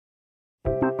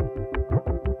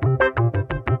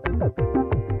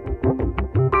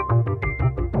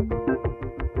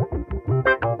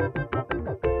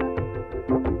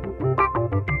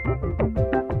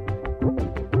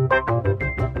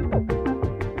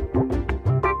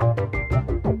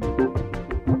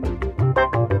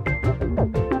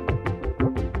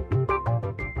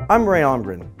I'm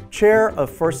Almgren, Chair of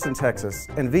FIRST in Texas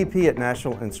and VP at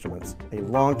National Instruments, a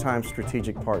longtime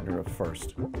strategic partner of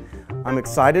FIRST. I'm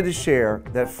excited to share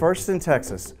that FIRST in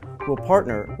Texas will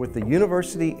partner with the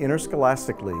University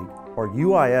Interscholastic League, or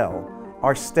UIL,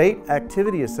 our state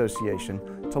activity association,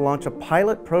 to launch a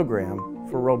pilot program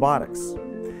for robotics.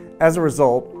 As a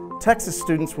result, Texas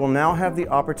students will now have the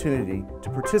opportunity to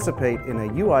participate in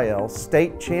a UIL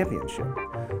state championship,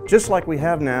 just like we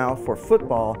have now for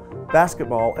football,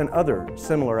 basketball, and other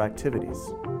similar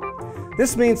activities.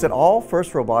 This means that all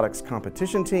FIRST Robotics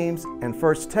competition teams and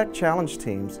FIRST Tech Challenge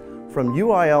teams from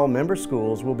UIL member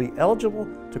schools will be eligible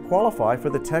to qualify for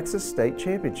the Texas State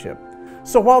Championship.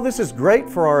 So while this is great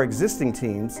for our existing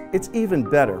teams, it's even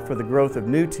better for the growth of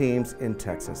new teams in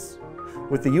Texas.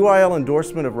 With the UIL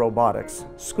endorsement of robotics,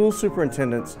 school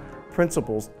superintendents,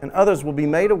 principals, and others will be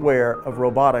made aware of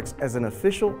robotics as an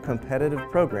official competitive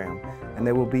program, and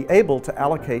they will be able to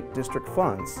allocate district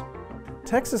funds.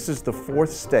 Texas is the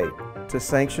fourth state to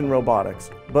sanction robotics,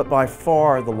 but by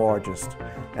far the largest,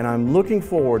 and I'm looking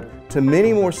forward to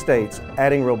many more states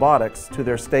adding robotics to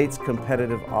their state's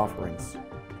competitive offerings.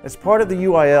 As part of the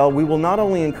UIL, we will not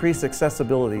only increase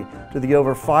accessibility to the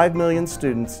over 5 million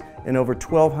students in over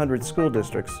 1,200 school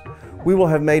districts, we will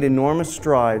have made enormous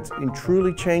strides in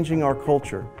truly changing our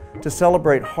culture to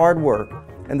celebrate hard work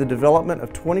and the development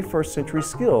of 21st century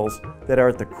skills that are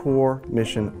at the core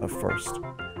mission of FIRST.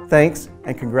 Thanks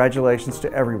and congratulations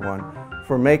to everyone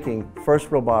for making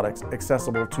FIRST Robotics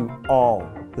accessible to all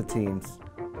the teams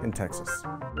in Texas.